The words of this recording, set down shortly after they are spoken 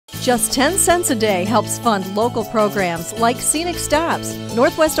Just 10 cents a day helps fund local programs like Scenic Stops,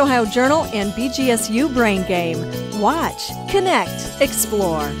 Northwest Ohio Journal, and BGSU Brain Game. Watch, connect,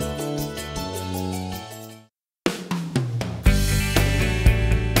 explore.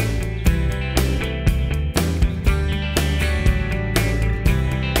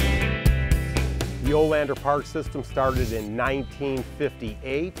 The Olander Park System started in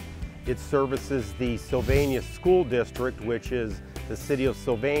 1958. It services the Sylvania School District, which is the city of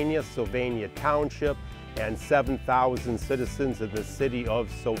Sylvania, Sylvania Township, and 7,000 citizens in the city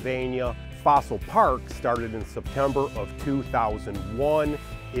of Sylvania. Fossil Park started in September of 2001.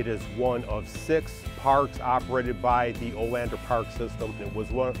 It is one of 6 parks operated by the Olander Park System. It was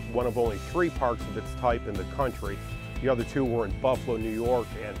one of only 3 parks of its type in the country. The other 2 were in Buffalo, New York,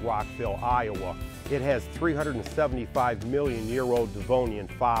 and Rockville, Iowa. It has 375 million-year-old Devonian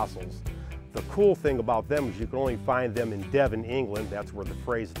fossils. The cool thing about them is you can only find them in Devon, England. That's where the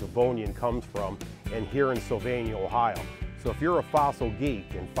phrase Devonian comes from, and here in Sylvania, Ohio. So if you're a fossil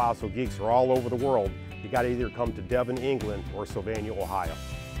geek, and fossil geeks are all over the world, you got to either come to Devon, England, or Sylvania, Ohio.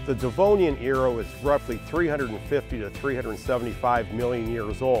 The Devonian Era is roughly 350 to 375 million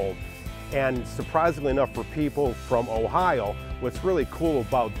years old. And surprisingly enough for people from Ohio, what's really cool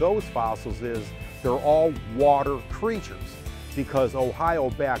about those fossils is they're all water creatures, because Ohio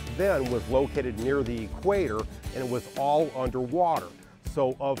back then was located near the equator and it was all underwater.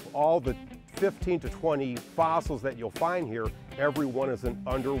 So of all the 15 to 20 fossils that you'll find here, every one is an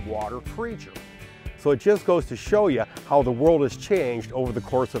underwater creature. So it just goes to show you how the world has changed over the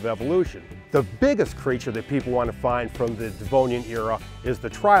course of evolution. The biggest creature that people want to find from the Devonian Era is the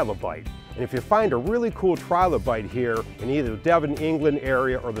trilobite. And if you find a really cool trilobite here in either the Devon, England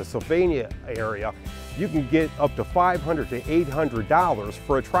area or the Sylvania area, you can get up to $500 to $800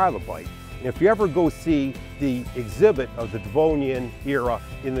 for a trilobite. And if you ever go see the exhibit of the Devonian Era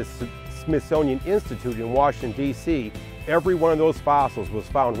in the Smithsonian Institute in Washington, D.C., every one of those fossils was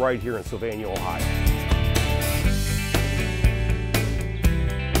found right here in Sylvania, Ohio.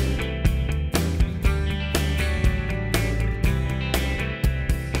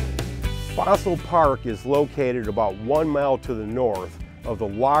 Fossil Park is located about 1 mile to the north of the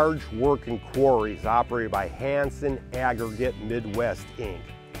large working quarries operated by Hanson Aggregate Midwest, Inc.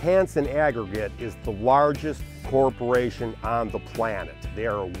 Hanson Aggregate is the largest corporation on the planet. They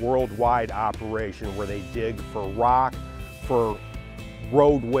are a worldwide operation where they dig for rock, for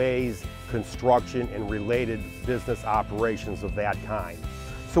roadways, construction, and related business operations of that kind.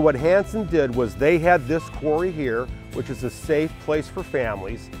 So what Hanson did was they had this quarry here, which is a safe place for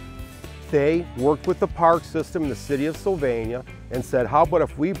families. They worked with the park system in the city of Sylvania and said, how about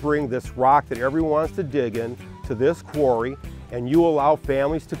if we bring this rock that everyone wants to dig in to this quarry, and you allow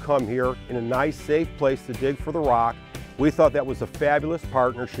families to come here in a nice, safe place to dig for the rock. We thought that was a fabulous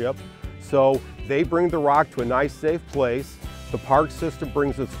partnership. So they bring the rock to a nice, safe place. The park system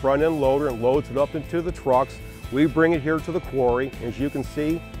brings its front-end loader and loads it up into the trucks. We bring it here to the quarry. As you can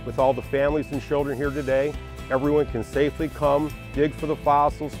see, with all the families and children here today, everyone can safely come, dig for the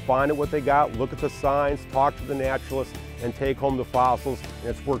fossils, find out what they got, look at the signs, talk to the naturalists, and take home the fossils. And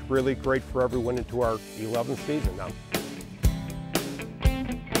it's worked really great for everyone into our 11th season now.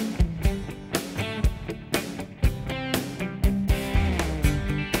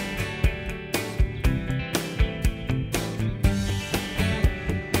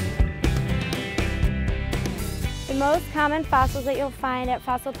 The most common fossils that you'll find at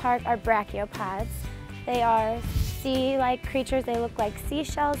Fossil Park are brachiopods. They are sea-like creatures. They look like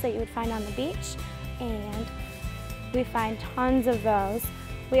seashells that you would find on the beach, and we find tons of those.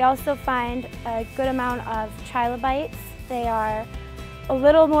 We also find a good amount of trilobites. They are a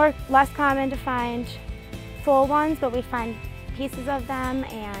little less common to find full ones, but we find pieces of them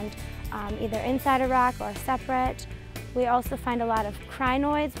and either inside a rock or separate. We also find a lot of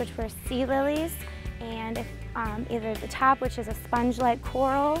crinoids, which were sea lilies, and either the top, which is a sponge-like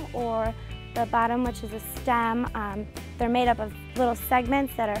coral, or the bottom, which is a stem. They're made up of little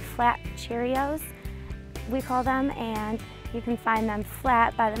segments that are flat Cheerios, we call them, and you can find them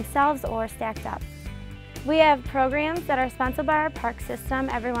flat by themselves or stacked up. We have programs that are sponsored by our park system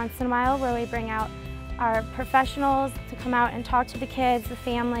every once in a while, where we bring out our professionals to come out and talk to the kids, the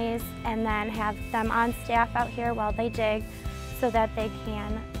families, and then have them on staff out here while they dig so that they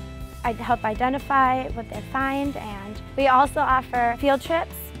can help identify what they find. And we also offer field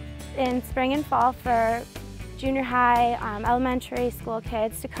trips in spring and fall for junior high, elementary school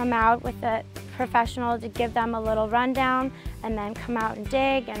kids to come out with a professional to give them a little rundown and then come out and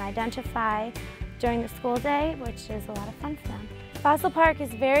dig and identify during the school day, which is a lot of fun for them. Fossil Park is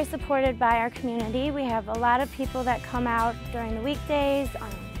very supported by our community. We have a lot of people that come out during the weekdays,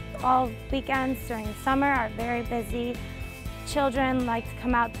 Fall weekends during the summer are very busy. Children like to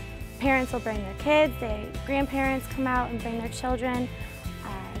come out. Parents will bring their kids. Grandparents come out and bring their children.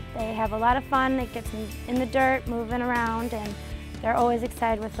 They have a lot of fun. It gets them in the dirt, moving around, and they're always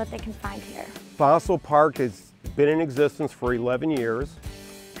excited with what they can find here. Fossil Park has been in existence for 11 years.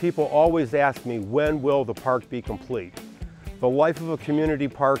 People always ask me, when will the park be complete? The life of a community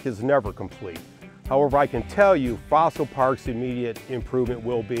park is never complete. However, I can tell you Fossil Park's immediate improvement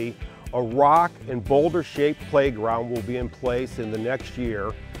will be a rock and boulder-shaped playground will be in place in the next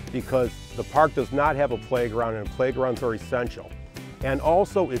year, because the park does not have a playground, and playgrounds are essential. And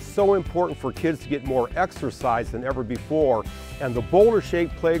also, it's so important for kids to get more exercise than ever before. And the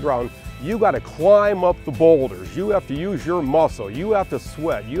boulder-shaped playground, you got to climb up the boulders. You have to use your muscle. You have to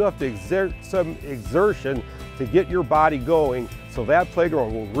sweat. You have to exert some exertion to get your body going. So that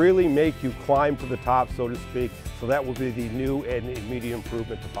playground will really make you climb to the top, so to speak. So that will be the new and immediate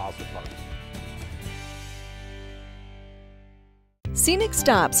improvement to Fossil Park. Scenic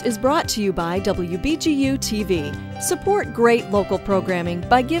Stops is brought to you by WBGU-TV. Support great local programming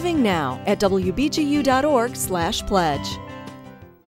by giving now at WBGU.org/pledge.